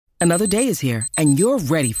Another day is here, and you're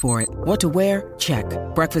ready for it. What to wear? Check.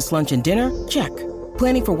 Breakfast, lunch, and dinner? Check.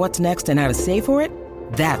 Planning for what's next and how to save for it?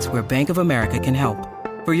 That's where Bank of America can help.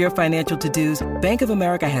 For your financial to-dos, Bank of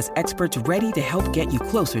America has experts ready to help get you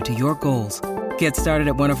closer to your goals. Get started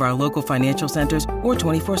at one of our local financial centers or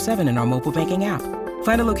 24/7 in our mobile banking app.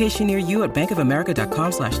 Find a location near you at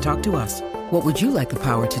bankofamerica.com/talktous. What would you like the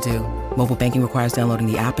power to do? Mobile banking requires downloading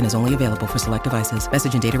the app and is only available for select devices.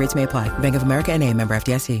 Message and data rates may apply. Bank of America N.A., member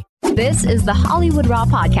FDIC. This is the Hollywood Raw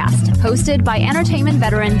podcast, hosted by entertainment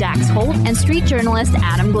veteran Dax Holt and street journalist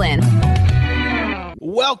Adam Glynn.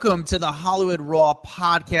 Welcome to the Hollywood Raw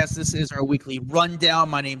podcast. This is our weekly rundown.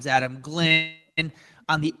 My name's Adam Glynn.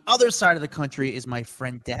 On the other side of the country is my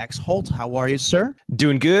friend Dax Holt. How are you, sir?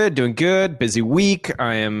 Doing good. Busy week.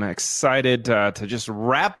 I am excited to just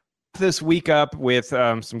wrap this week up with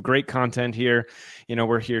some great content here. You know,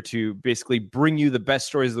 we're here to basically bring you the best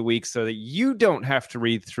stories of the week so that you don't have to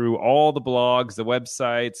read through all the blogs, the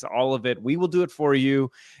websites, all of it. We will do it for you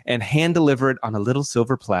and hand deliver it on a little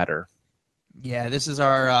silver platter. Yeah, this is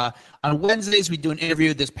our, on Wednesdays, we do an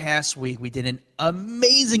interview. This past week, we did an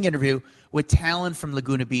amazing interview with Talon from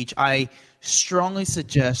Laguna Beach. I strongly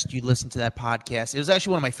suggest you listen to that podcast. It was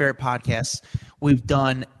actually one of my favorite podcasts we've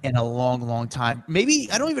done in a long time. Maybe,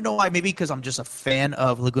 I don't even know why, maybe because I'm just a fan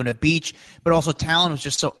of Laguna Beach, but also Talon was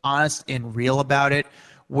just so honest and real about it,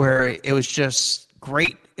 where it was just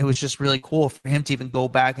great. It was just really cool for him to even go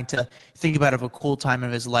back and to think about it of a cool time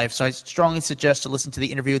of his life. So I strongly suggest to listen to the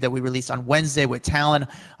interview that we released on Wednesday with Talon.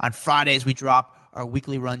 On Fridays, we drop our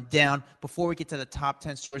weekly rundown. Before we get to the top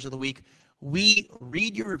 10 stories of the week, we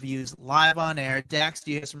read your reviews live on air. Dax,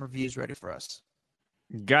 do you have some reviews ready for us?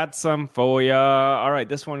 Got some for ya. All right,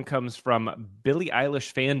 this one comes from Billie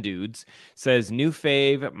Eilish Fan Dudes. Says, my new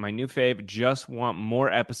fave, just want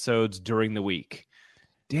more episodes during the week.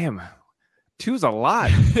 Damn, two's a lot.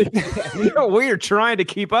 We are trying to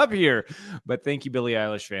keep up here. But thank you, Billie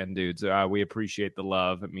Eilish Fan Dudes. We appreciate the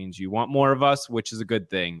love. It means you want more of us, which is a good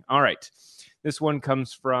thing. All right, this one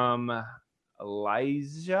comes from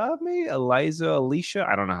Alicia,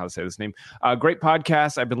 I don't know how to say this name. Great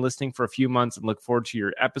podcast. I've been listening for a few months and look forward to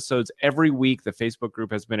your episodes every week. The Facebook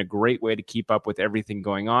group has been a great way to keep up with everything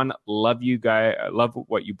going on. Love you guys. Love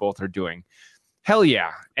what you both are doing. Hell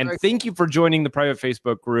yeah. And thank you for joining the private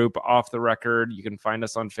Facebook group, Off the Record. You can find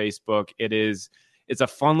us on Facebook. It's a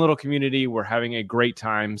fun little community. We're having a great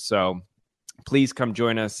time. So please come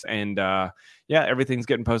join us. And everything's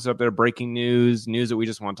getting posted up there. Breaking news that we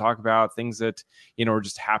just want to talk about, things that, are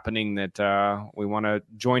just happening that we want to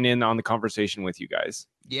join in on the conversation with you guys.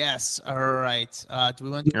 Yes. All right. Do we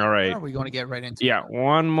want to do all right? Or are we going to get right into it?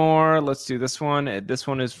 One more. Let's do this one. This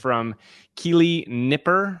one is from Keely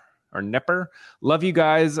Nipper. Love you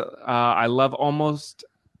guys. I love Almost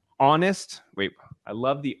Honest. I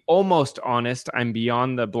love the Almost Honest, I'm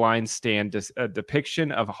Beyond the Blind stand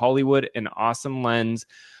depiction of Hollywood, an awesome lens,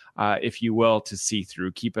 if you will, to see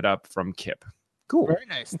through. Keep it up, from Kip. Cool. Very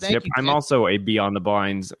nice. Thank you, I'm Kip. also a Beyond the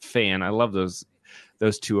Blinds fan. I love those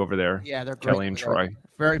two over there. Yeah, they're Kelly great. and Troy.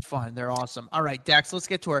 Very fun. They're awesome. All right, Dax, let's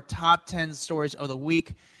get to our top 10 stories of the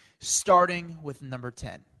week, starting with number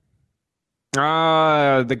 10.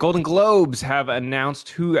 The Golden Globes have announced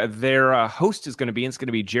who their host is going to be. It's going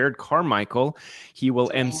to be Jared Carmichael. He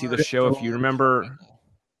will MC the show. If you remember,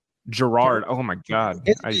 Gerard. Oh my God!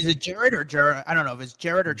 Is it Jared or Gerard? I don't know if it's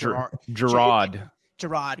Jared or Gerard.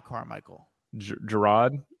 Gerard Carmichael.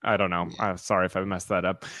 Gerard? I don't know. Sorry if I messed that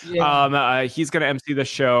up. Yeah. He's going to MC the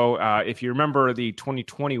show. If you remember the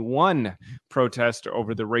 2021 protest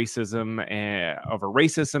over racism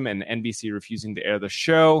and NBC refusing to air the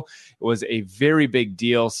show, it was a very big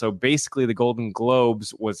deal. So basically, the Golden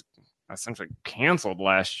Globes was essentially canceled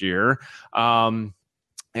last year.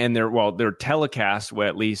 And their telecast,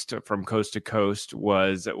 at least from coast to coast,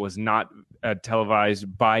 was not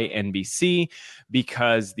televised by NBC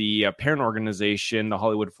because the parent organization, the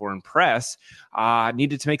Hollywood Foreign Press,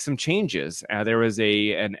 needed to make some changes. There was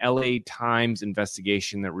an LA Times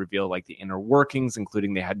investigation that revealed the inner workings,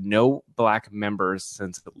 including they had no black members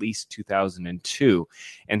since at least 2002.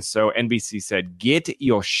 And so NBC said, get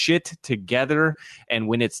your shit together. And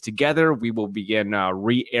when it's together, we will begin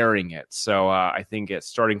re-airing it. So I think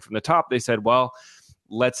starting from the top, they said, well,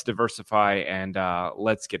 let's diversify and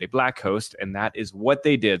let's get a black host. And that is what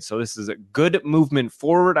they did. So this is a good movement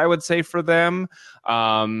forward, I would say, for them.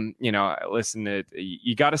 Listen,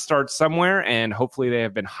 you got to start somewhere, and hopefully they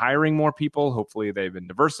have been hiring more people. Hopefully they've been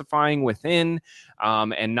diversifying within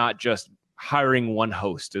and not just hiring one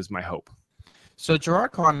host is my hope. So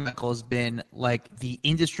Gerard Carmichael has been the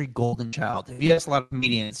industry golden child. If you ask a lot of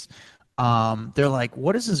comedians, They're like,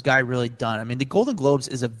 what has this guy really done? I mean, the Golden Globes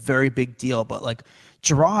is a very big deal, but like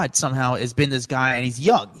Gerard somehow has been this guy, and he's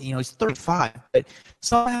young. He's 35, but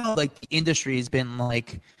somehow like the industry has been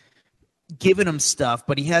like giving him stuff,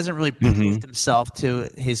 but he hasn't really proved himself to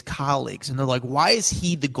his colleagues. And they're like, why is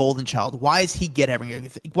he the golden child? Why is he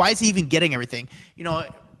everything? Why is he even getting everything?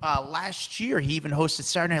 Last year he even hosted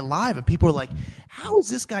Saturday Night Live, and people were like, how is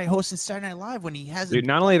this guy hosting Saturday Night Live when he hasn't? Dude,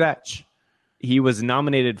 not only that, he was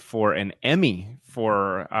nominated for an Emmy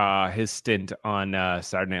for his stint on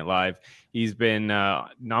Saturday Night Live. He's been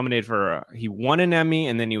nominated for he won an Emmy,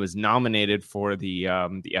 and then he was nominated for the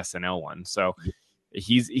SNL one. So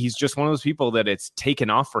he's just one of those people that it's taken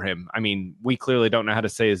off for him. I mean, we clearly don't know how to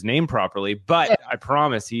say his name properly, but I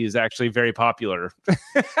promise he is actually very popular.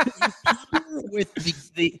 With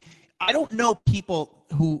I don't know people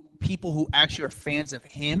who actually are fans of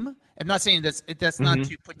him. I'm not saying that's not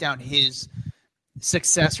to put down his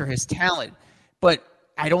success or his talent, but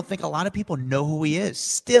I don't think a lot of people know who he is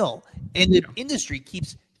still. And the industry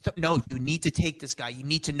keeps no, you need to take this guy. You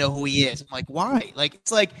need to know who he is. I'm like, why? Like,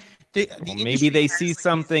 it's like maybe they see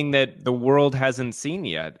something that the world hasn't seen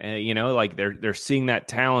yet. Like they're seeing that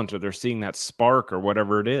talent, or they're seeing that spark, or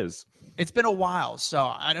whatever it is. It's been a while,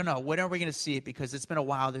 so I don't know. When are we going to see it? Because it's been a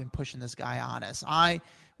while they've been pushing this guy on us. I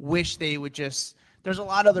wish they would just – there's a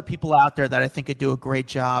lot of other people out there that I think could do a great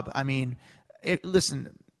job. I mean, listen,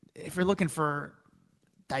 if you're looking for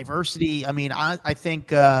diversity, I mean, I think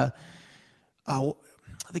the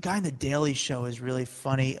guy in The Daily Show is really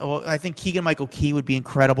funny. Well, I think Keegan-Michael Key would be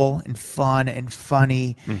incredible and fun and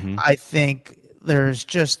funny. I think – there's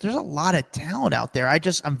a lot of talent out there.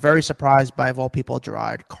 I'm very surprised by, of all people,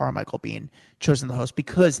 Gerard Carmichael being chosen the host,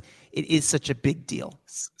 because it is such a big deal.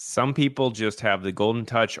 Some people just have the golden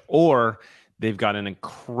touch, or they've got an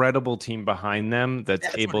incredible team behind them that's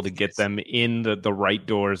able to get them in the right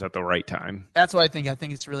doors at the right time. That's what I think. I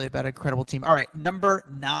think it's really about an incredible team. All right, number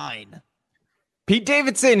 9. Pete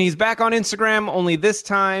Davidson, he's back on Instagram, only this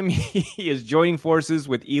time he is joining forces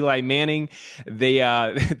with Eli Manning. They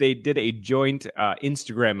did a joint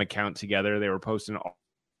Instagram account together. They were posting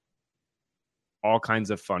all kinds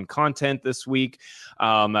of fun content this week.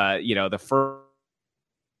 The first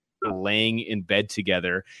laying in bed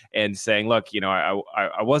together and saying, look,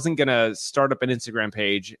 I wasn't going to start up an Instagram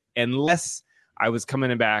page unless I was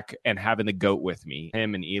coming back and having the goat with me,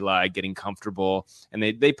 him and Eli getting comfortable. And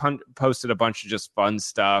they posted a bunch of just fun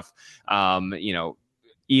stuff.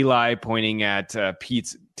 Eli pointing at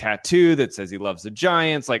Pete's tattoo that says he loves the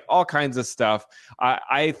Giants, like all kinds of stuff.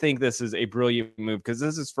 I think this is a brilliant move, because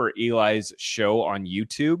this is for Eli's show on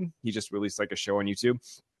YouTube. He just released like a show on YouTube.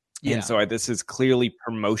 Yeah. And so this is clearly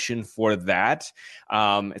promotion for that.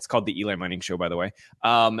 It's called the Eli Manning Show, by the way.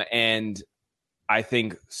 And I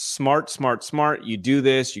think smart. You do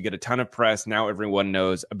this, you get a ton of press. Now everyone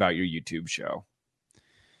knows about your YouTube show.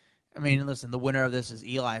 I mean, listen, the winner of this is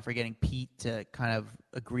Eli for getting Pete to kind of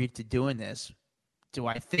agree to doing this. Do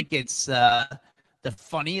I think it's the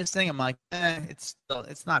funniest thing? I'm like, it's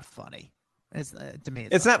not funny. To me,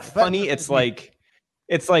 it's not funny. It's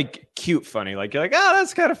like cute funny. Like, you're like, oh,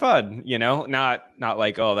 that's kind of fun. Not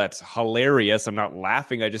like, oh, that's hilarious. I'm not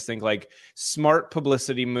laughing. I just think like smart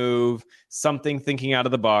publicity move, something thinking out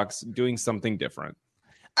of the box, doing something different.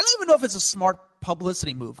 I don't even know if it's a smart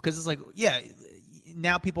publicity move, because it's like, yeah,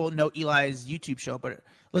 now people know Eli's YouTube show, but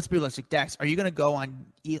let's be realistic. Dax, are you going to go on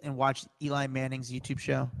and watch Eli Manning's YouTube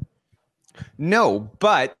show? No,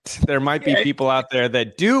 but there might be people out there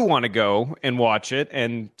that do want to go and watch it,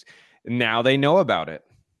 and now they know about it.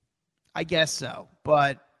 I guess so,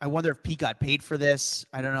 but I wonder if Pete got paid for this.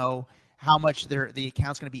 I don't know how much the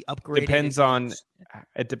account's going to be upgraded.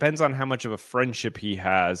 It depends on how much of a friendship he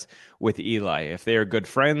has with Eli. If they are good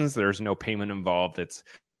friends, there's no payment involved. It's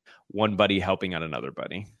one buddy helping out another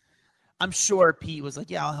buddy. I'm sure Pete was like,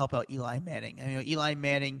 yeah, I'll help out Eli Manning. And, Eli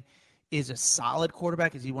Manning is a solid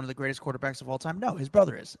quarterback. Is he one of the greatest quarterbacks of all time? No, his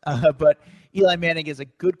brother is. But Eli Manning is a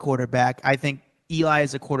good quarterback. I think Eli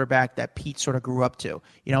is a quarterback that Pete sort of grew up to.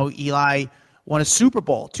 Eli won a Super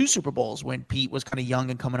Bowl, 2 Super Bowls, when Pete was kind of young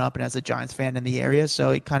and coming up and as a Giants fan in the area.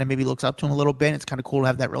 So he kind of maybe looks up to him a little bit. It's kind of cool to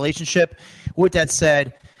have that relationship. With that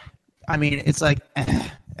said, I mean, it's like,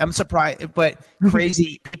 I'm surprised, but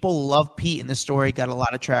crazy. People love Pete, and this story got a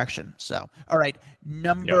lot of traction. So, all right,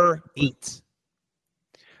 number 8.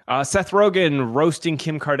 Seth Rogen roasting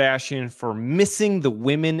Kim Kardashian for missing the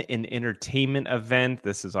Women in Entertainment event.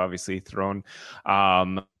 This is obviously thrown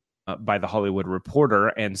by the Hollywood Reporter.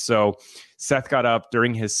 And so Seth got up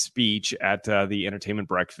during his speech at the entertainment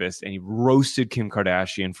breakfast and he roasted Kim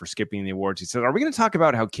Kardashian for skipping the awards. He said, "Are we going to talk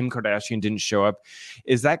about how Kim Kardashian didn't show up?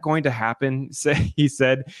 Is that going to happen?" He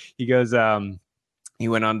said, he goes, he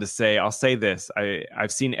went on to say, "I'll say this.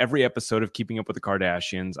 I've seen every episode of Keeping Up with the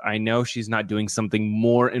Kardashians. I know she's not doing something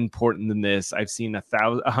more important than this. I've seen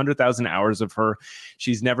 100,000 hours of her.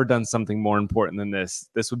 She's never done something more important than this.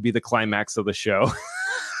 This would be the climax of the show."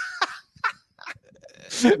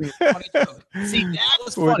 Funny joke. See, that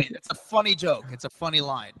was funny. That's a funny joke. It's a funny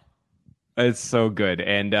line. It's so good.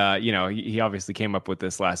 And, he obviously came up with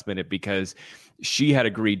this last minute because she had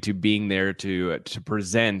agreed to being there to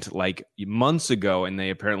present like months ago. And they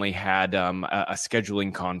apparently had a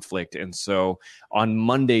scheduling conflict. And so on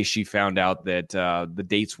Monday, she found out that the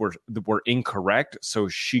dates were incorrect. So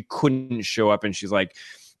she couldn't show up. And she's like,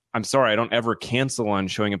 "I'm sorry, I don't ever cancel on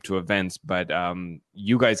showing up to events, but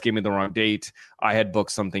you guys gave me the wrong date. I had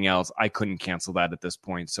booked something else. I couldn't cancel that at this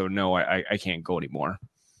point. So no, I can't go anymore."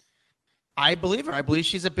 I believe her. I believe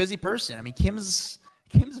she's a busy person. I mean, Kim's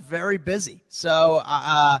very busy. So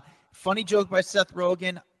funny joke by Seth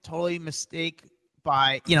Rogen. Totally mistake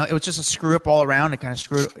by, it was just a screw up all around. It kind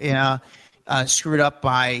of screwed up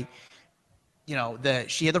by,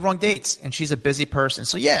 she had the wrong dates and she's a busy person.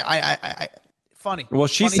 So yeah, I funny. Well,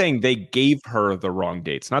 she's funny. saying they gave her the wrong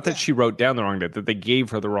dates. Not that she wrote down the wrong date, that they gave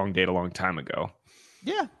her the wrong date a long time ago.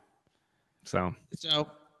 Yeah. So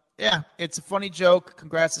yeah, it's a funny joke.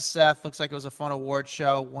 Congrats to Seth. Looks like it was a fun award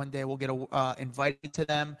show. One day we'll get invited to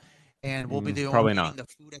them, and we'll be the only one eating the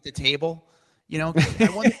food at the table. I wonder if you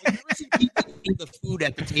ever see people eat the food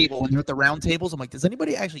at the table when they're at the round tables. I'm like, does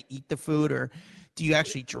anybody actually eat the food, or do you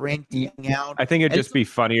actually drink? Do you hang out? I think it'd just be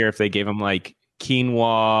funnier if they gave them like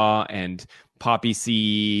quinoa and poppy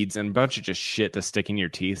seeds and a bunch of just shit to stick in your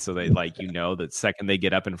teeth, so they that second they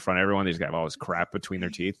get up in front of everyone, they just got all this crap between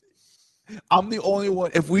their teeth. I'm the only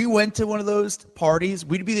one. If we went to one of those parties,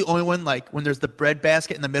 we'd be the only one, like when there's the bread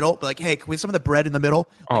basket in the middle, but like, hey, can we have some of the bread in the middle?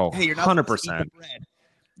 Like, hey, you're not 100%.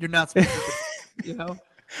 You're not supposed to,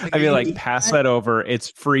 I'd be like, pass that over. It's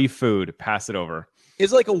free food. Pass it over.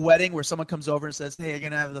 It's like a wedding where someone comes over and says, "Hey, you're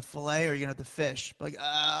gonna have the fillet or you're gonna have the fish?" Like,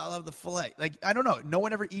 I'll have the fillet. Like, I don't know. No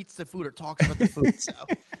one ever eats the food or talks about the food, so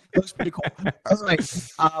it looks pretty cool. All right,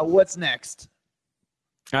 what's next?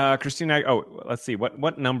 Christina. Oh, let's see.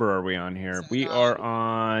 What number are we on here? We are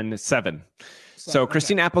on 7. So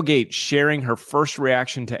Christine Applegate sharing her first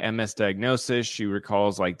reaction to MS diagnosis. She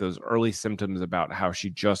recalls like those early symptoms about how she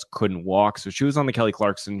just couldn't walk. So she was on the Kelly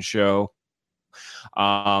Clarkson show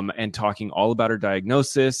and talking all about her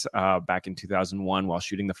diagnosis back in 2001 while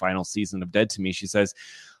shooting the final season of Dead to Me. She says,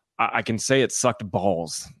 I can say it sucked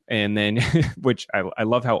balls. And then, which I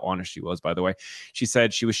love how honest she was, by the way. She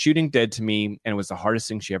said she was shooting Dead to Me and it was the hardest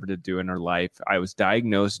thing she ever did do in her life. I was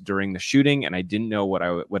diagnosed during the shooting and I didn't know what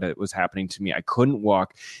was happening to me. I couldn't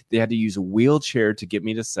walk. They had to use a wheelchair to get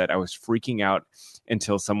me to set. I was freaking out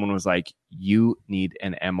until someone was like, "You need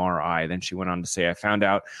an MRI." Then she went on to say, "I found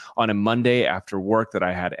out on a Monday after work that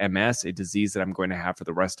I had MS, a disease that I'm going to have for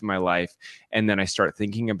the rest of my life. And then I start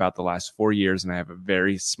thinking about the last 4 years and I have a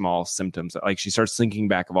very small symptoms." Like she starts thinking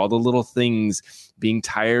back of all the little things, being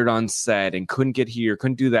tired on set and couldn't get here,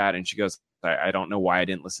 couldn't do that. And she goes, I don't know why I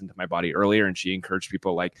didn't listen to my body earlier. And she encouraged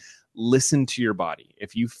people like, listen to your body.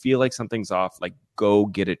 If you feel like something's off, like go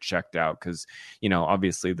get it checked out. Cause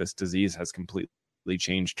obviously this disease has completely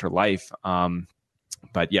changed her life.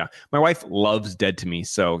 But yeah, my wife loves Dead to Me,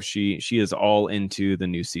 so she is all into the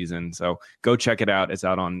new season. So go check it out. It's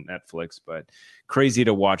out on Netflix, but crazy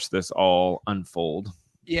to watch this all unfold.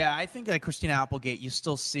 Yeah, I think like Christina Applegate, you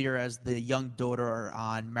still see her as the young daughter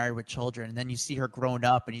on Married with Children, and then you see her grown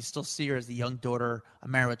up, and you still see her as the young daughter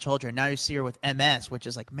on Married with Children. Now you see her with MS, which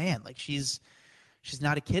is like, man, like she's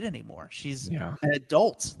not a kid anymore. She's an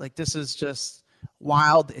adult. Like this is just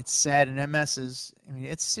wild. It's sad, and MS is,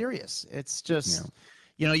 it's serious. It's just,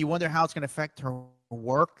 you wonder how it's going to affect her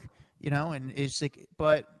work, and it's like,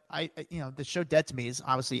 but the show Dead to Me is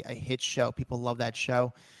obviously a hit show. People love that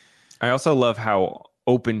show. I also love how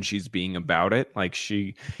open she's being about it. Like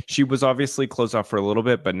she was obviously closed off for a little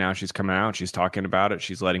bit, but now she's coming out, she's talking about it,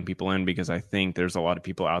 she's letting people in, because I think there's a lot of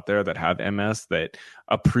people out there that have MS that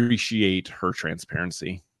appreciate her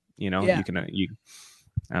transparency. I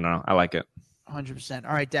don't know. I like it. 100%.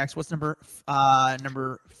 All right, Dax, what's number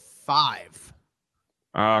 5?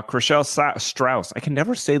 Chriselle Strauss. I can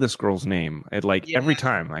never say this girl's name. Every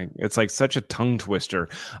time, it's like such a tongue twister.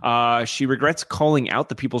 She regrets calling out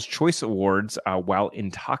the People's Choice Awards while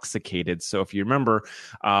intoxicated. So if you remember,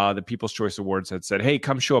 the People's Choice Awards had said, "Hey,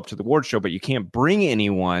 come show up to the award show, but you can't bring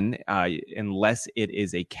anyone unless it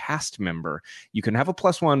is a cast member. You can have a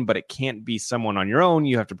 +1, but it can't be someone on your own.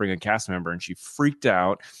 You have to bring a cast member." And she freaked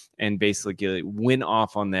out and basically went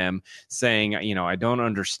off on them, saying, "I don't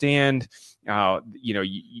understand.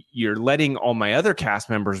 You're letting all my other cast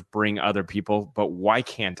members bring other people, but why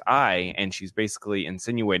can't I?" And she's basically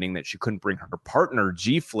insinuating that she couldn't bring her partner,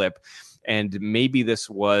 G-Flip, and maybe this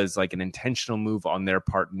was like an intentional move on their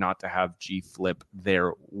part not to have G-Flip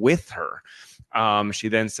there with her. She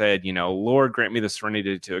then said, "Lord, grant me the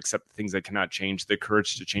serenity to accept the things I cannot change, the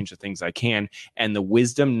courage to change the things I can, and the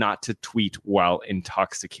wisdom not to tweet while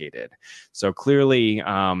intoxicated." So clearly,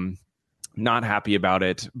 not happy about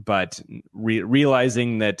it, but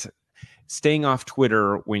realizing that staying off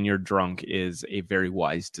Twitter when you're drunk is a very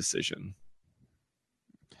wise decision.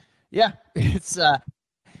 Yeah, it's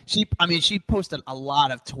she posted a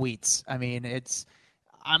lot of tweets.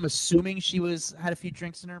 I'm assuming she had a few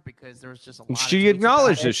drinks in her because there was just a lot. She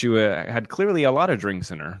acknowledged that she had clearly a lot of drinks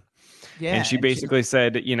in her. Yeah, and she basically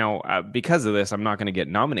said, because of this, I'm not going to get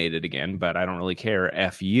nominated again, but I don't really care.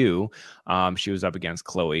 F you. She was up against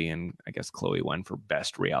Chloe, and I guess Chloe won for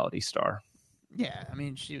Best Reality Star. Yeah,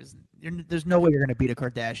 she was. There's no way you're going to beat a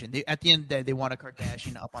Kardashian. At the end of the day, they want a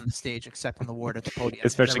Kardashian up on the stage accepting the award at the podium.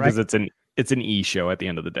 Especially because it's an E show at the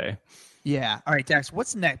end of the day. Yeah. All right, Dax.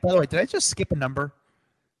 What's next? By the way, did I just skip a number?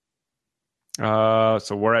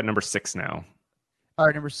 So we're at number 6 now. All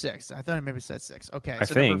right, number 6. I thought I maybe said 6. Okay. I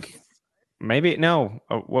think. Maybe no.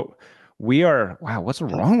 We are. Wow, what's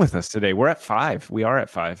wrong with us today? We're at 5. We are at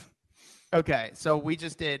 5. Okay, so we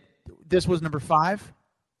just did. This was number 5.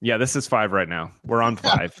 Yeah, this is 5 right now. We're on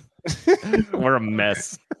 5. We're a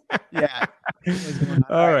mess. Yeah.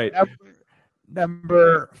 All right.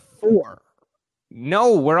 Number 4.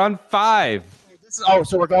 No, we're on 5.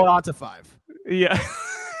 So we're going on to 5. Yeah.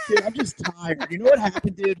 Dude, I'm just tired. You know what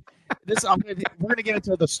happened, dude? We're gonna get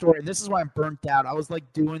into the story, and this is why I'm burnt out. I was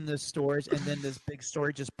like doing the stories, and then this big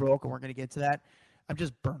story just broke, and we're gonna get to that. I'm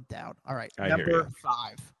just burnt out. All right, number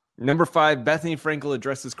 5. Number 5, Bethenny Frankel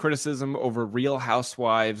addresses criticism over Real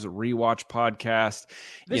Housewives rewatch podcast.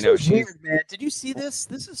 This is weird, man. Did you see this?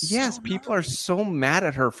 This is yes. People are so mad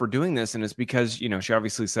at her for doing this, and it's because she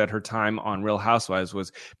obviously said her time on Real Housewives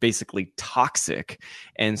was basically toxic,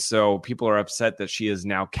 and so people are upset that she is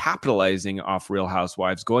now capitalizing off Real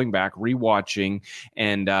Housewives, going back, rewatching,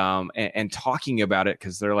 and talking about it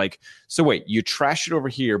because they're like, so wait, you trashed it over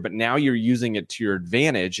here, but now you're using it to your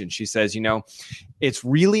advantage. And she says, it's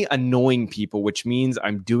really annoying people, which means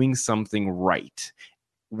I'm doing something right,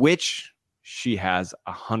 which she has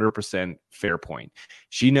 100% fair point.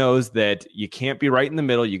 She knows that you can't be right in the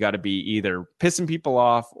middle. You got to be either pissing people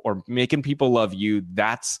off or making people love you.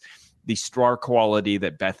 That's the star quality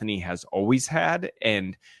that Bethenny has always had.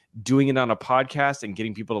 And doing it on a podcast and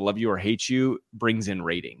getting people to love you or hate you brings in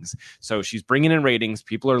ratings. So she's bringing in ratings.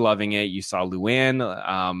 People are loving it. You saw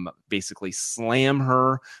Luann basically slam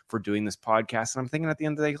her for doing this podcast. And I'm thinking at the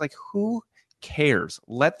end of the day, like, who cares?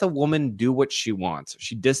 Let the woman do what she wants.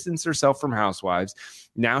 She distanced herself from Housewives.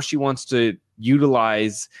 Now she wants to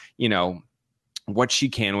utilize, what she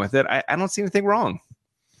can with it. I don't see anything wrong.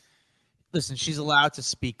 Listen, she's allowed to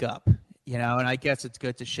speak up. And I guess it's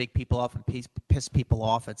good to shake people off and piss people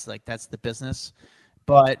off. It's like that's the business.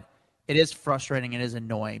 But it is frustrating. It is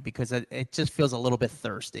annoying because it just feels a little bit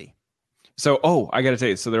thirsty. So, I got to tell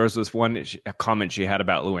you. So there was this one comment she had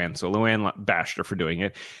about Luann. So Luann bashed her for doing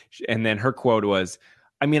it. And then her quote was,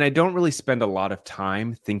 I don't really spend a lot of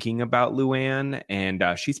time thinking about Luann, and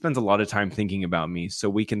she spends a lot of time thinking about me.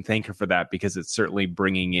 So we can thank her for that because it's certainly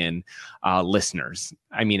bringing in listeners.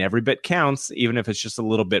 Every bit counts, even if it's just a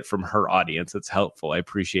little bit from her audience. It's helpful. I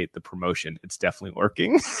appreciate the promotion. It's definitely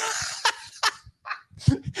working.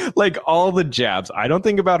 Like all the jabs. I don't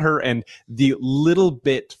think about her and the little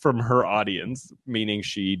bit from her audience, meaning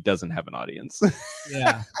she doesn't have an audience.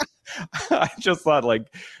 Yeah. I just thought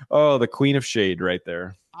the queen of shade right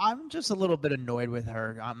there. I'm just a little bit annoyed with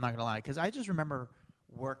her. I'm not going to lie. Because I just remember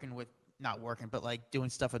doing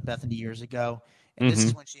stuff with Bethenny years ago. And this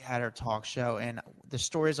is when she had her talk show. And the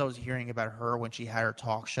stories I was hearing about her when she had her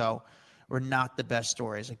talk show were not the best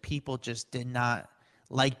stories. Like people just did not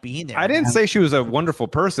like being there. I didn't say she was a wonderful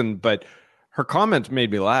person, but her comments made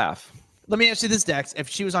me laugh. Let me ask you this, Dex. If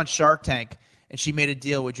she was on Shark Tank and she made a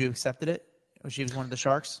deal, would you have accepted it? If she was one of the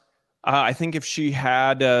sharks? I think if she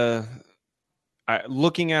had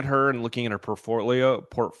looking at her and looking at her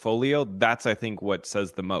portfolio, that's, I think, what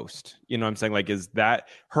says the most. You know what I'm saying? Like, is that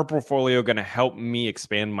her portfolio going to help me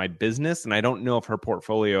expand my business? And I don't know if her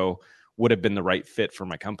portfolio would have been the right fit for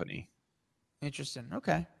my company. Interesting.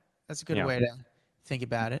 Okay. That's a good Yeah. way to think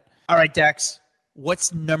about it. All right, Dex,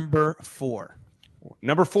 what's number 4?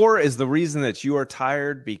 Number 4 is the reason that you are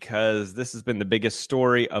tired, because this has been the biggest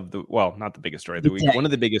story of the, well, not the biggest story of the week, one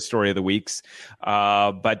of the biggest story of the weeks.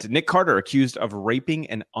 But Nick Carter accused of raping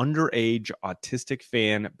an underage autistic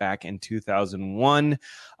fan back in 2001.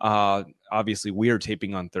 Obviously, we are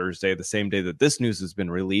taping on Thursday, the same day that this news has been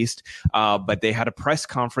released. But they had a press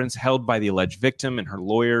conference held by the alleged victim and her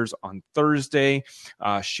lawyers on Thursday.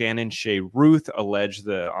 Shannon Shea Ruth alleged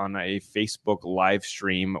that on a Facebook live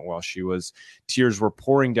stream while tears were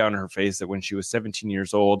pouring down her face, that when she was 17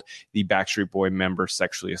 years old, the Backstreet Boy member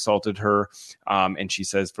sexually assaulted her. And she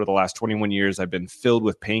says, for the last 21 years, I've been filled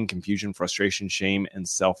with pain, confusion, frustration, shame, and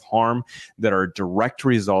self-harm that are a direct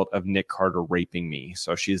result of Nick Carter raping me.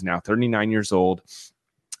 So she is now 39 years old.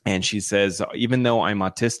 And she says, even though I'm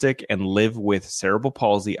autistic and live with cerebral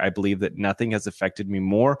palsy, I believe that nothing has affected me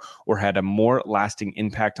more or had a more lasting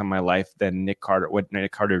impact on my life than what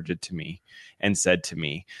Nick Carter did to me and said to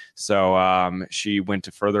me. So she went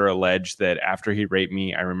to further allege that after he raped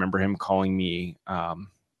me, I remember him calling me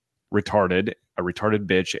retarded, a retarded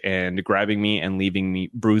bitch, and grabbing me and leaving me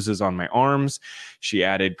bruises on my arms. She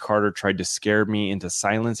added, Carter tried to scare me into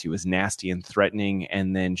silence. He was nasty and threatening.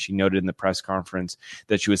 And then she noted in the press conference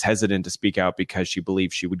that she was hesitant to speak out because she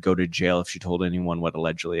believed she would go to jail if she told anyone what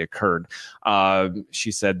allegedly occurred.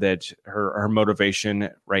 She said that her motivation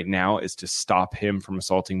right now is to stop him from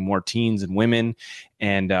assaulting more teens and women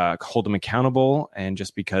and hold him accountable. And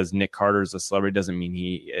just because Nick Carter is a celebrity doesn't mean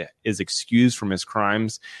he is excused from his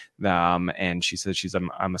crimes. And she says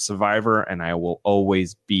I'm a survivor and I will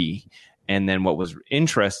always be. And then what was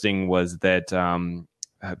interesting was that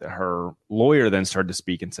her lawyer then started to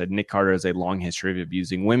speak and said Nick Carter has a long history of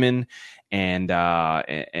abusing women,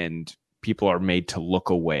 and people are made to look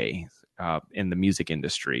away in the music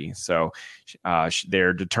industry. So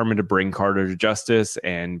they're determined to bring Carter to justice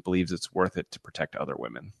and believes it's worth it to protect other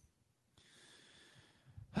women.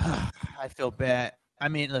 I feel bad. I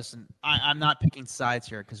mean, listen, I'm not picking sides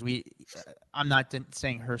here because I'm not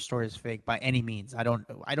saying her story is fake by any means. I don't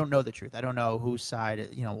know the truth. I don't know whose side.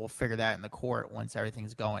 We'll figure that in the court once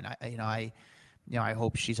everything's going. I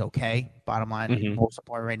hope she's okay. Bottom line, most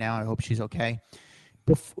important right now, I hope she's okay.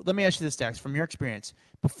 Let me ask you this, Dex, from your experience,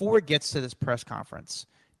 before it gets to this press conference,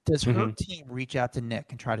 does her team reach out to Nick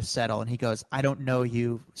and try to settle? And he goes, I don't know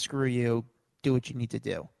you. Screw you. Do what you need to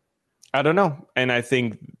do. I don't know. And I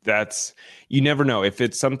think you never know. If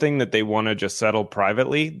it's something that they want to just settle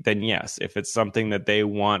privately, then yes. If it's something that they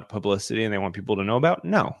want publicity and they want people to know about,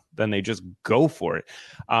 no. Then they just go for it.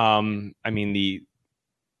 I mean,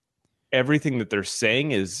 everything that they're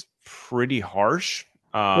saying is pretty harsh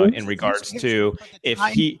in regards to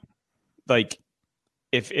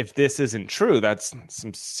if this isn't true, that's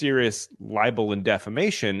some serious libel and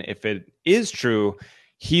defamation. If it is true,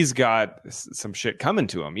 he's got some shit coming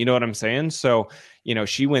to him. You know what I'm saying? So,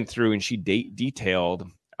 she went through and she detailed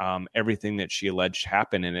everything that she alleged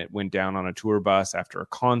happened. And it went down on a tour bus after a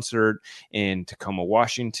concert in Tacoma,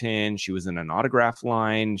 Washington. She was in an autograph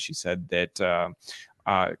line. She said that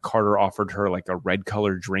Carter offered her like a red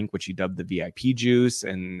colored drink, which he dubbed the VIP juice.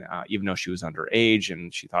 And even though she was underage,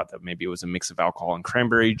 and she thought that maybe it was a mix of alcohol and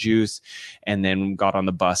cranberry juice, and then got on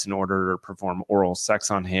the bus in order to perform oral sex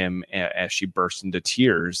on him as she burst into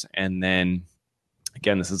tears. And then,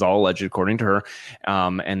 again, this is all alleged according to her,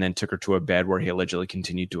 and then took her to a bed where he allegedly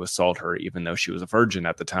continued to assault her, even though she was a virgin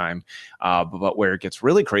at the time. But where it gets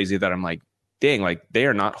really crazy, that I'm like, dang, like they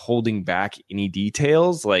are not holding back any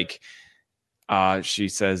details. Like, she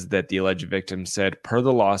says that the alleged victim said, per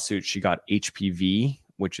the lawsuit, she got HPV,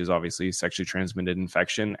 which is obviously sexually transmitted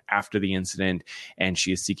infection, after the incident, and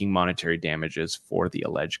she is seeking monetary damages for the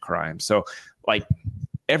alleged crime. So, like,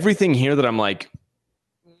 everything here that I'm like,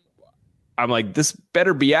 this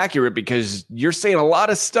better be accurate, because you're saying a lot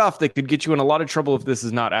of stuff that could get you in a lot of trouble if this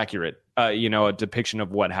is not accurate. A depiction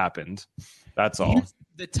of what happened. That's all.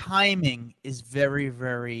 The timing is very,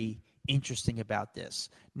 very interesting about this.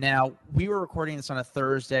 Now, we were recording this on a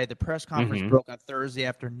Thursday. The press conference broke on Thursday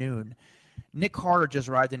afternoon. Nick Carter just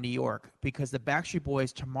arrived in New York because the Backstreet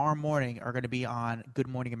Boys tomorrow morning are going to be on Good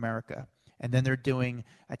Morning America. And then they're doing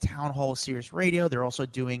a town hall Sirius Radio. They're also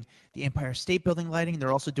doing the Empire State Building lighting.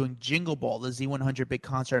 They're also doing Jingle Ball, the Z100 big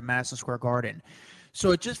concert at Madison Square Garden.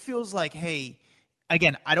 So it just feels like, hey,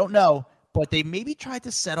 again, I don't know, but they maybe tried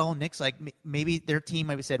to settle. Nick's like, maybe their team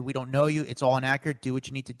maybe said, we don't know you. It's all inaccurate. Do what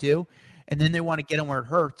you need to do. and then they want to get him where it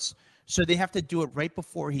hurts. So they have to do it right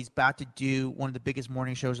before he's about to do one of the biggest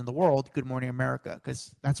morning shows in the world, Good Morning America,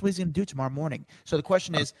 because that's what he's going to do tomorrow morning. So the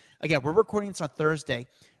question is, again, we're recording this on Thursday.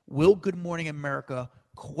 Will Good Morning America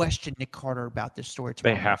question Nick Carter about this story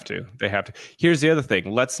tomorrow? They have to. They have to. Here's the other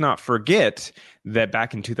thing. Let's not forget that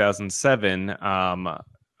back in 2007,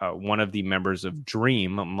 one of the members of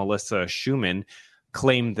Dream, Melissa Schumann,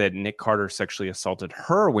 claimed that Nick Carter sexually assaulted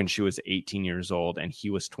her when she was 18 years old and he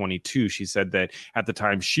was 22. She said that at the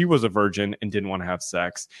time she was a virgin and didn't want to have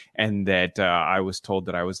sex, and that I told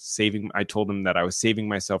him that I was saving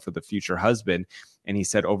myself for the future husband. And he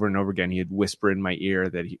said over and over again, he had whispered in my ear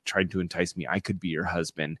that he tried to entice me. I could be your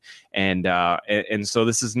husband. And so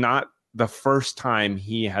this is not the first time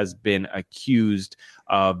he has been accused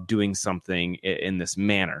of doing something in this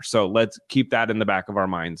manner. So let's keep that in the back of our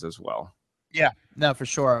minds as well. Yeah, no, for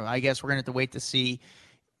sure. I guess we're going to have to wait to see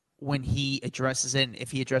when he addresses it.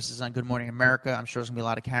 If he addresses it on Good Morning America, I'm sure there's going to be a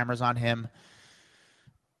lot of cameras on him.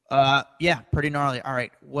 Yeah, pretty gnarly. All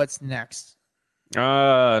right, what's next?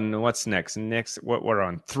 What's next? What we're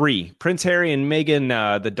on 3. Prince Harry and Meghan,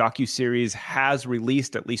 the docuseries has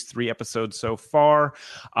released at least 3 episodes so far.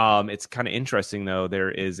 It's kind of interesting, though.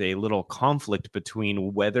 There is a little conflict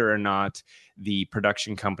between whether or not the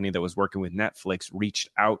production company that was working with Netflix reached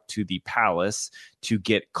out to the palace to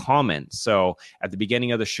get comments. So at the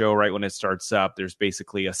beginning of the show, right when it starts up, there's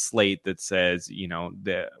basically a slate that says,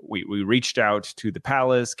 that we reached out to the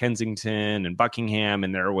palace, Kensington and Buckingham,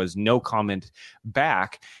 and there was no comment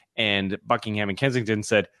back. And Buckingham and Kensington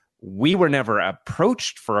said, we were never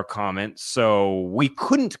approached for a comment, so we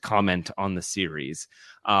couldn't comment on the series.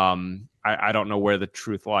 I don't know where the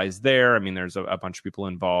truth lies there. I mean, there's a bunch of people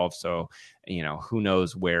involved, so who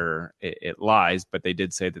knows where it lies. But they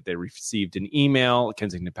did say that they received an email.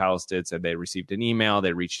 Kensington Palace said they received an email.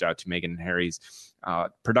 They reached out to Meghan and Harry's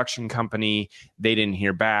production company. They didn't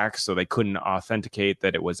hear back, so they couldn't authenticate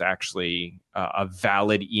that it was actually a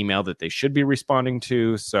valid email that they should be responding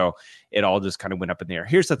to. So it all just kind of went up in the air.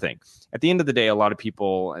 Here's the thing. At the end of the day, a lot of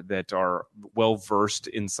people that are well-versed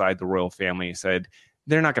inside the royal family said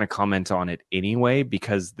they're not going to comment on it anyway,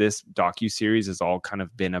 because this docuseries has all kind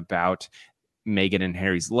of been about Meghan and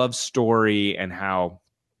Harry's love story and how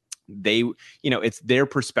they, it's their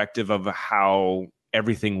perspective of how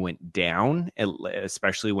everything went down,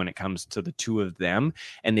 especially when it comes to the two of them.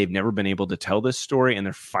 And they've never been able to tell this story, and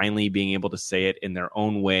they're finally being able to say it in their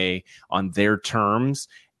own way on their terms.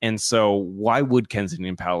 And so why would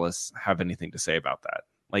Kensington Palace have anything to say about that?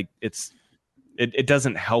 Like, it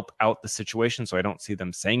doesn't help out the situation, so I don't see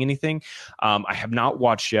them saying anything. I have not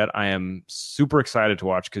watched yet. I am super excited to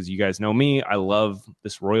watch because you guys know me. I love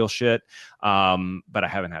this royal shit, but I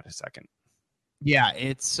haven't had a second. Yeah,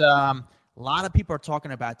 it's a lot of people are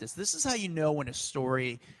talking about this. This is how you know when a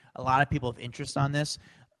story, a lot of people have interest on this.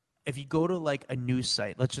 If you go to like a news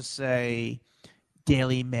site, let's just say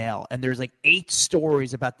Daily Mail, and there's like 8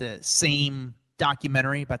 stories about the same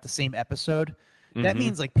documentary, about the same episode, that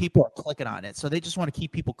means like people are clicking on it. So they just want to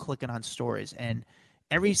keep people clicking on stories. And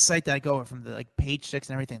every site that I go from the like Page 6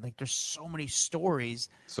 and everything, like there's so many stories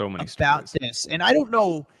about this. And I don't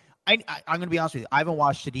know. I'm going to be honest with you. I haven't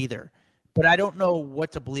watched it either, but I don't know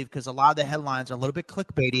what to believe because a lot of the headlines are a little bit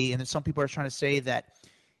clickbaity. And then some people are trying to say that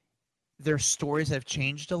their stories have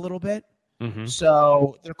changed a little bit.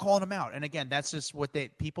 So they're calling them out. And again, that's just what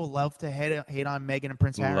people love to hate on Meghan and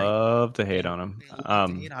Prince Harry. Love to hate on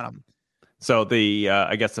them. So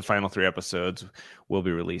I guess the final 3 episodes will be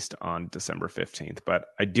released on December 15th. But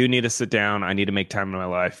I do need to sit down. I need to make time in my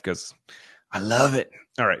life because I love it.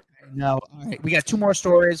 All right. No, all right. We got 2 more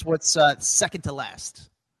stories. What's second to last?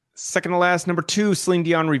 Second to last, number 2, Celine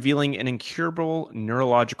Dion revealing an incurable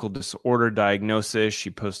neurological disorder diagnosis.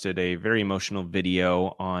 She posted a very emotional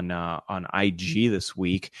video on IG this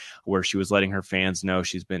week where she was letting her fans know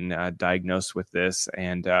she's been diagnosed with this.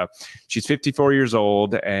 And she's 54 years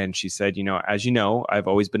old. And she said, as you know, I've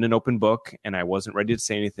always been an open book and I wasn't ready to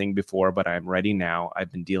say anything before, but I'm ready now.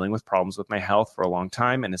 I've been dealing with problems with my health for a long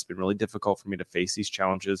time, and it's been really difficult for me to face these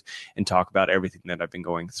challenges and talk about everything that I've been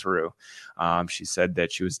going through. She said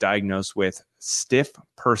that she was diagnosed with stiff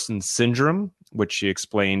person syndrome, which she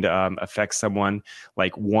explained affects someone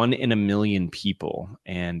like 1 in a million people.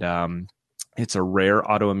 And it's a rare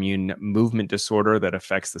autoimmune movement disorder that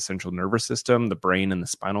affects the central nervous system, the brain, and the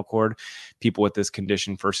spinal cord. People with this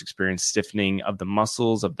condition first experience stiffening of the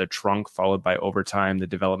muscles of the trunk, followed by over time the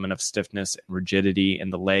development of stiffness and rigidity in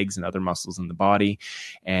the legs and other muscles in the body.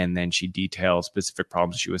 And then she details specific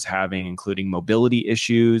problems she was having, including mobility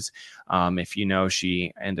issues. If you know,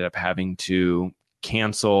 she ended up having to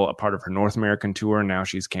cancel a part of her North American tour. Now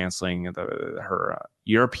she's canceling her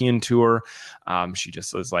European tour. She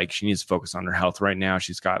just is like, she needs to focus on her health right now.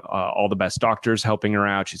 She's got all the best doctors helping her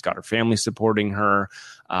out. She's got her family supporting her.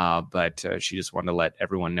 But she just wanted to let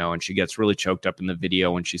everyone know. And she gets really choked up in the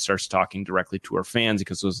video when she starts talking directly to her fans,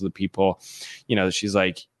 because those are the people, she's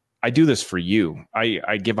like, I do this for you.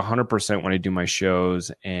 I give 100% when I do my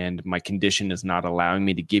shows, and my condition is not allowing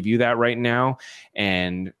me to give you that right now.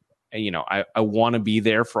 And, I want to be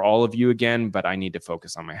there for all of you again, but I need to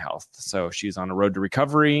focus on my health. So she's on a road to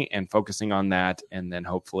recovery and focusing on that. And then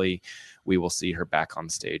hopefully we will see her back on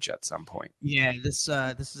stage at some point. Yeah, this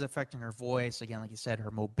is affecting her voice. Again, like you said,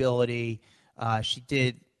 her mobility. She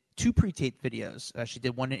did 2 pre-taped videos. She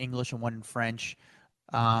did one in English and one in French.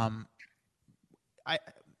 I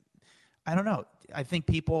don't know. I think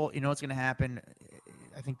people, what's going to happen.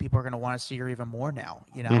 I think people are going to want to see her even more now,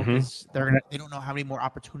 because they don't know how many more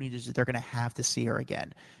opportunities they're going to have to see her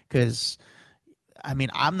again. Because,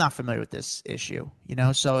 I'm not familiar with this issue,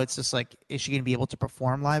 so it's just like, is she going to be able to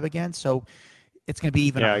perform live again? So it's going to be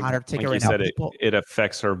even a hotter ticket like right now. It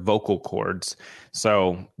affects her vocal cords.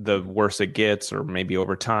 So the worse it gets, or maybe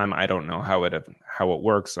over time, I don't know how it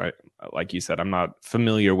works. Like you said, I'm not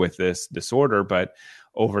familiar with this disorder, but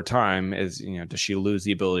over time, does she lose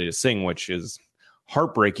the ability to sing, which is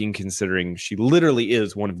heartbreaking considering she literally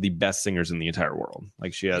is one of the best singers in the entire world.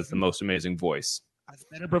 Like, she has the most amazing voice. I've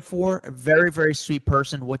met her before. A very, very sweet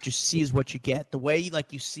person. What you see is what you get. The way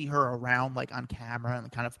you see her around, like on camera, and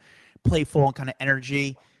kind of playful and kind of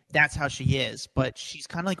energy, that's how she is. But she's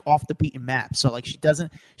kind of like off the beaten map. So like, she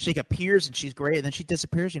appears and she's great, and then she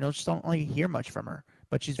disappears. Just don't really hear much from her.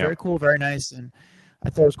 But she's very cool, very nice, and I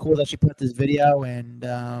thought it was cool that she put this video, and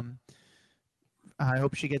I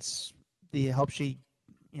hope she gets the help she,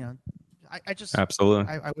 I just absolutely.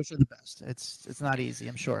 I wish her the best. It's not easy.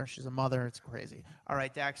 I'm sure she's a mother. It's crazy. All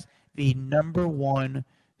right, Dax, the number 1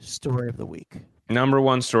 story of the week. Number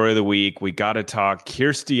 1 story of the week. We got to talk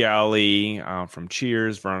Kirstie Alley from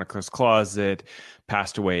Cheers, Veronica's Closet,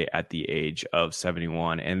 passed away at the age of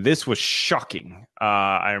 71. And this was shocking.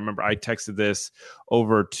 I remember I texted this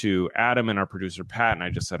over to Adam and our producer, Pat, and I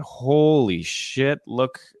just said, holy shit,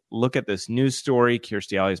 look at this news story.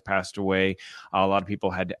 Kirstie Alley has passed away. A lot of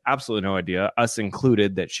people had absolutely no idea, us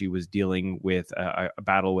included, that she was dealing with a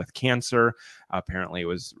battle with cancer. Apparently, it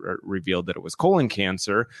was revealed that it was colon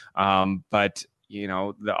cancer. But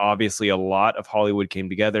obviously a lot of Hollywood came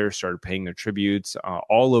together, started paying their tributes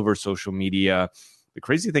all over social media. The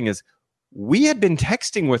crazy thing is, we had been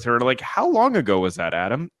texting with her. Like, how long ago was that,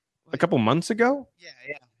 Adam? A couple months ago?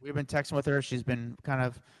 Yeah. We've been texting with her. She's been kind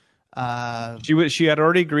of she had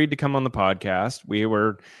already agreed to come on the podcast. We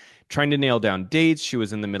were trying to nail down dates. She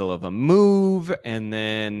was in the middle of a move, and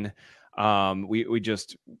then we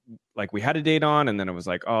just, like, we had a date on, and then it was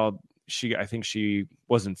like, I think she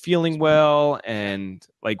wasn't feeling well, and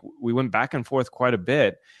like, we went back and forth quite a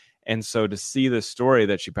bit. And so to see this story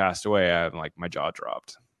that she passed away, I'm like, my jaw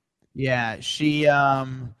dropped. Yeah, she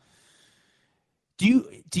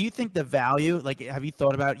Do you think the value, like, have you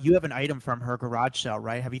thought about, you have an item from her garage sale,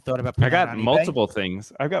 right? Have you thought about putting I got multiple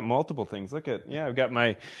things. I've got multiple things. Look at, I've got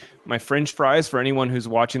my French fries for anyone who's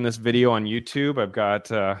watching this video on YouTube. I've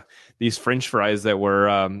got these French fries that were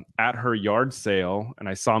at her yard sale, and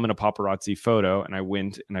I saw them in a paparazzi photo, and I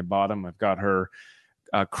went and I bought them. I've got her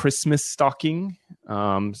Christmas stocking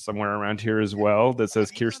somewhere around here as well that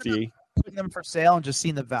says Kirstie. Putting them for sale and just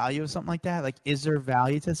seeing the value of something like that? Like, is there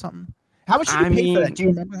value to something? How much did you pay for that? Do you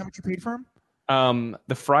remember how much you paid for them?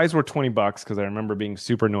 The fries were $20 because I remember being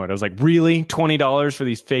super annoyed. I was like, really? $20 for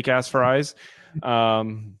these fake ass fries?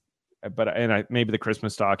 Maybe the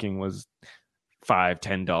Christmas stocking was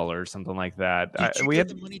 $5-10, something like that. Did you give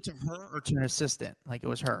the money to her or to an assistant? Like, it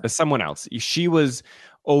was her? Someone else. She was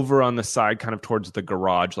over on the side, kind of towards the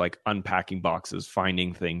garage, like unpacking boxes,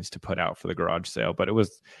 finding things to put out for the garage sale. But it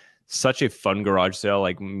was such a fun garage sale.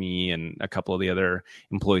 Like, me and a couple of the other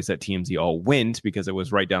employees at TMZ all went because it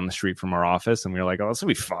was right down the street from our office, and we were like, "Oh, this will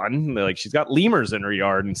be fun!" Like, she's got lemurs in her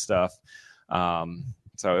yard and stuff.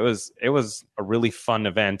 So it was a really fun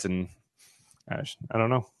event, and I don't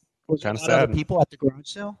know, kind of sad. Other people at the garage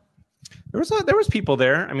sale? There was people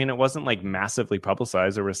there. I mean, it wasn't like massively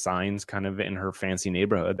publicized. There were signs kind of in her fancy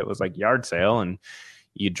neighborhood that was like yard sale, and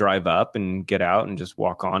you drive up and get out and just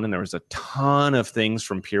walk on. And there was a ton of things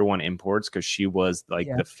from Pier 1 Imports because she was like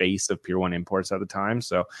the face of Pier 1 Imports at the time.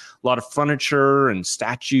 So a lot of furniture and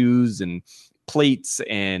statues and plates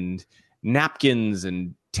and napkins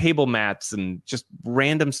and table mats and just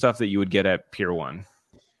random stuff that you would get at Pier 1.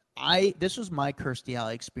 This was my Kirstie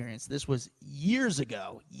Alley experience. This was years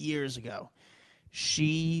ago.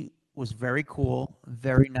 She was very cool,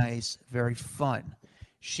 very nice, very fun.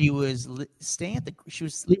 She was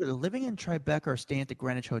either living in Tribeca or staying at the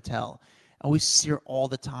Greenwich Hotel. I always see her all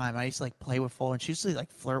the time. I used to like play with Fuller, and she used to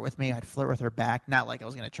like flirt with me. I'd flirt with her back. Not like I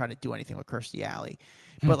was gonna try to do anything with Kirstie Alley,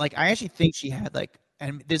 but like I actually think she had like,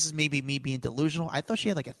 and this is maybe me being delusional, I thought she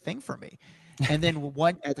had like a thing for me. And then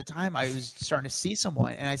at the time I was starting to see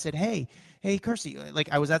someone, and I said, hey Kirstie,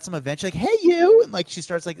 like I was at some event. She's like, hey you, and like she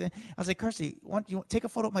starts like, I was like, Kirstie, you take a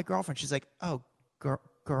photo of my girlfriend? She's like, oh,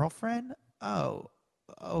 girlfriend? Oh,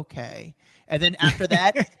 okay. And then after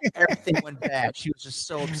that, everything went bad. She was just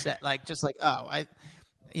so upset, like the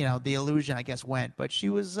illusion I guess went. But she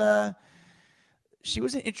was an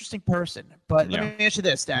interesting person. But let me ask you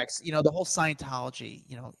this, Dax. The whole Scientology.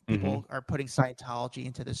 People are putting Scientology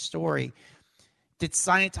into this story. Did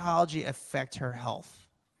Scientology affect her health?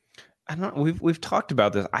 I don't know. We've talked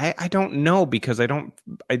about this. I don't know, because I don't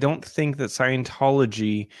think that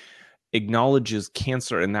Scientology acknowledges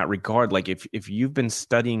cancer in that regard. Like if you've been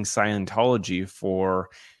studying Scientology for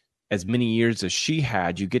as many years as she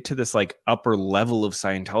had, you get to this like upper level of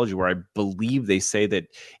Scientology where I believe they say that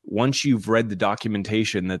once you've read the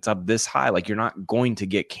documentation that's up this high, like you're not going to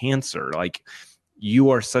get cancer. Like you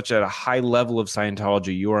are such at a high level of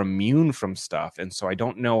Scientology, you are immune from stuff. And so I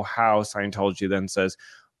don't know how Scientology then says,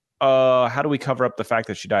 how do we cover up the fact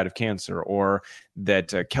that she died of cancer, or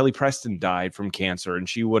that Kelly Preston died from cancer and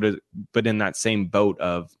she would have been in that same boat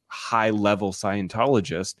of high level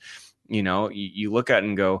Scientologist? You look at it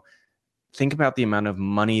and go, think about the amount of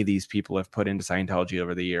money these people have put into Scientology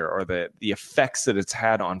over the year, or the effects that it's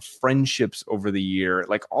had on friendships over the year,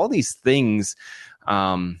 like all these things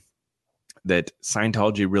that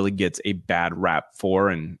Scientology really gets a bad rap for.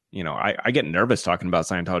 And, I get nervous talking about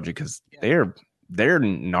Scientology because they're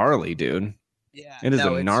gnarly, dude. Yeah, it is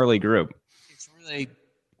a gnarly group. It's really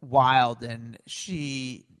wild,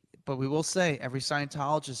 but we will say every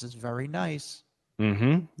Scientologist is very nice.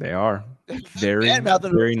 Mm-hmm. They are very,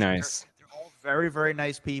 very nice. They're all very, very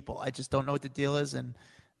nice people. I just don't know what the deal is, and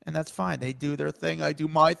that's fine. They do their thing. I do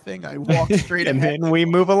my thing. I walk straight and then we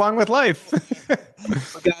move along with life.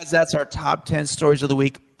 Well, guys, that's our top 10 stories of the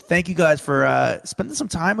week. Thank you guys for spending some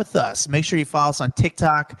time with us. Make sure you follow us on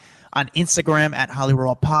TikTok, on Instagram at Hollywood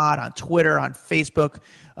Raw Pod, on Twitter, on Facebook.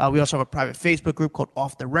 We also have a private Facebook group called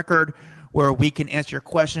Off the Record, where we can answer your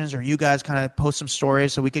questions, or you guys kind of post some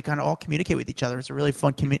stories so we can kind of all communicate with each other. It's a really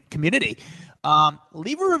fun community.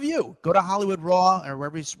 Leave a review. Go to Hollywood Raw, or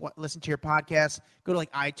wherever you listen to your podcast. Go to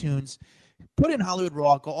like iTunes. Put in Hollywood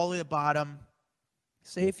Raw. Go all the way to the bottom.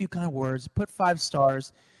 Say a few kind of words. Put 5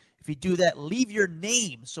 stars. If you do that, leave your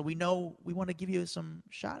name so we know we want to give you some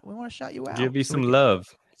shot. We want to shout you out. Give you some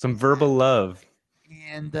love, some verbal love.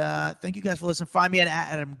 And thank you guys for listening. Find me at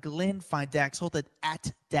Adam Glynn. Find Dax Holt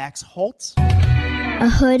at Dax Holt. A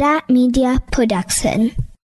Huda Media Production.